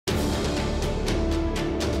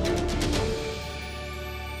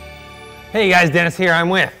Hey guys, Dennis here, I'm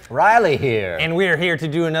with Reilly here. And we are here to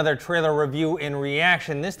do another trailer review and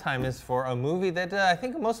reaction. This time is for a movie that I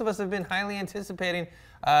think most of us have been highly anticipating.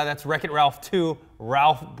 That's Wreck-It Ralph 2,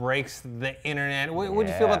 Ralph Breaks the Internet. What did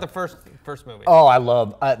you feel about the first movie? Oh, I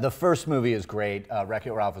love, the first movie is great.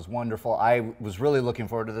 Wreck-It Ralph is wonderful. I was really looking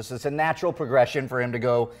forward to this. It's a natural progression for him to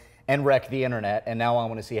go and wreck the internet, and now I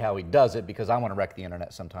want to see how he does it because I want to wreck the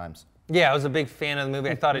internet sometimes. Yeah, I was a big fan of the movie.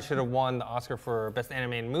 I thought it should have won the Oscar for Best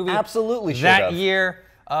Animated Movie. Absolutely should that have. year.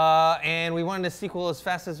 And we wanted a sequel as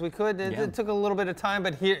fast as we could. It took a little bit of time,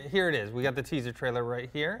 but here it is. We got the teaser trailer right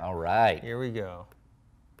here. All right. Here we go.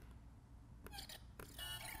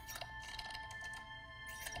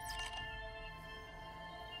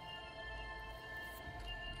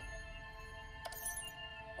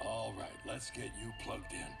 All right, let's get you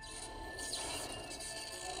plugged in.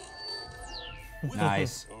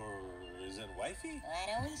 Nice. Or is it wifey? Why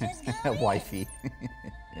don't we just go? Wifey.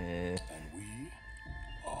 And we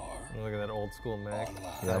are Look at that old school Mac.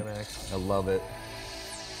 Yep. Max. I love it.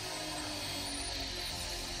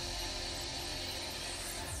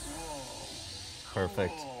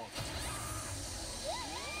 Perfect.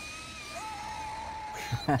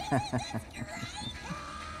 We are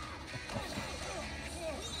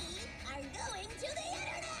going to the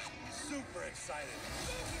internet! super excited.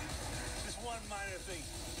 Just one minor thing.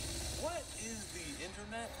 What is the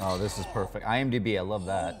internet? Oh, this is perfect. IMDb, I love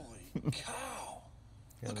that. Holy cow.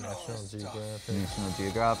 Look at all National this stuff. Geographic. National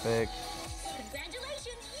Geographic.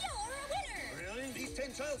 Congratulations, you're a winner! Really? These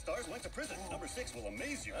 10 child stars went to prison. Number 6 will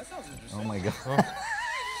amaze you. That sounds interesting. Oh my god.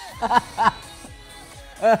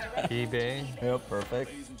 eBay. Yep,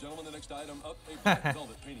 perfect. Ladies and gentlemen, the next item up, a black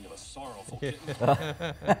velvet painting of a sorrowful kitten.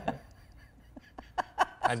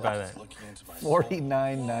 I'd buy that. Looking into my soul. $49.99. That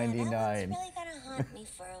one's really gonna haunt me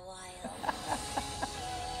for a while.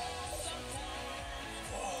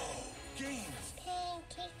 Games.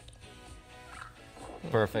 Pancake.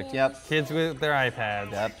 Perfect. Yep. Kids with their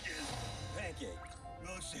iPads. Yep. Pancake.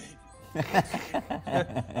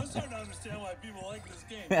 Milkshake. I'm starting to understand why people like this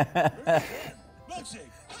game. Very good.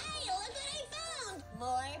 Milkshake. Hey, look what I found!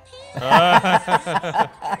 More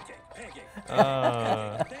pancakes! Pancake.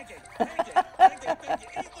 Pancake. Pancake. Pancake. Pancake.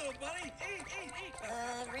 Eat, little buddy. Eat.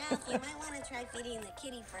 Ralph, you might want to try feeding the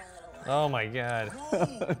kitty for a little while. Oh my god. No,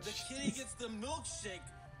 the kitty gets the milkshake.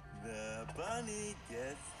 The bunny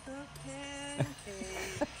gets the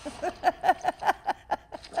pancake.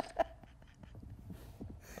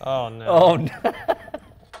 Oh no. Oh no.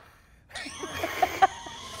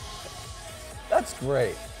 That's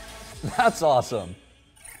great. That's awesome.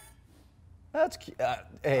 That's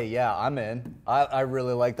hey, yeah, I'm in. I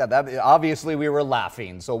really like that. Obviously we were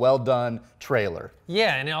laughing, so well done trailer.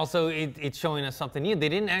 Yeah, and also it's showing us something new. They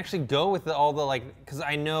didn't actually go with all the because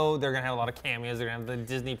I know they're gonna have a lot of cameos. They're gonna have the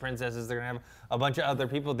Disney princesses. They're gonna have a bunch of other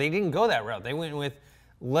people. They didn't go that route. They went with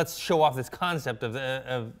let's show off this concept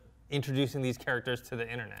of introducing these characters to the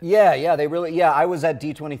internet. Yeah, they really, I was at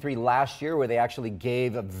D23 last year where they actually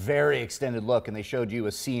gave a very extended look and they showed you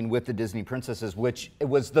a scene with the Disney princesses, which it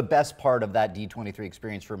was the best part of that D23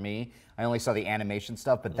 experience for me. I only saw the animation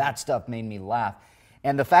stuff, but that stuff made me laugh.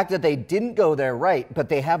 And the fact that they didn't go there, right, but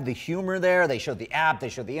they have the humor there, they showed the app, they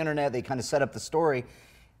showed the internet, they kind of set up the story.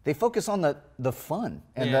 They focus on the fun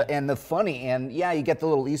and the funny, and yeah, you get the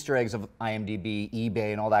little Easter eggs of IMDb,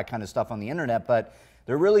 eBay, and all that kind of stuff on the internet, but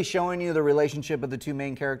they're really showing you the relationship of the two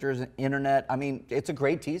main characters, internet. I mean, it's a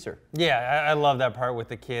great teaser. Yeah, I love that part with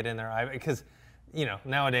the kid in their iPad because,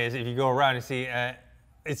 nowadays if you go around and see,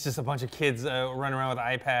 it's just a bunch of kids running around with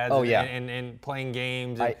iPads and playing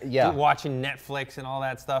games and watching Netflix and all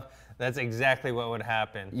that stuff. That's exactly what would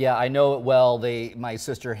happen. Yeah, I know it well. My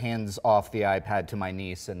sister hands off the iPad to my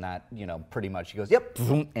niece, and that, pretty much she goes, yep,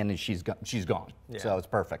 and then she's gone. Yeah. So it's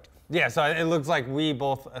perfect. Yeah, so it looks like we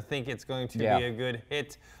both think it's going to be a good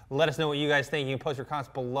hit. Let us know what you guys think. You can post your comments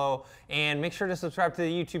below, and make sure to subscribe to the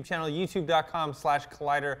YouTube channel,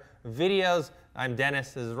 youtube.com/collidervideos. I'm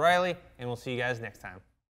Dennis, this is Reilly, and we'll see you guys next time.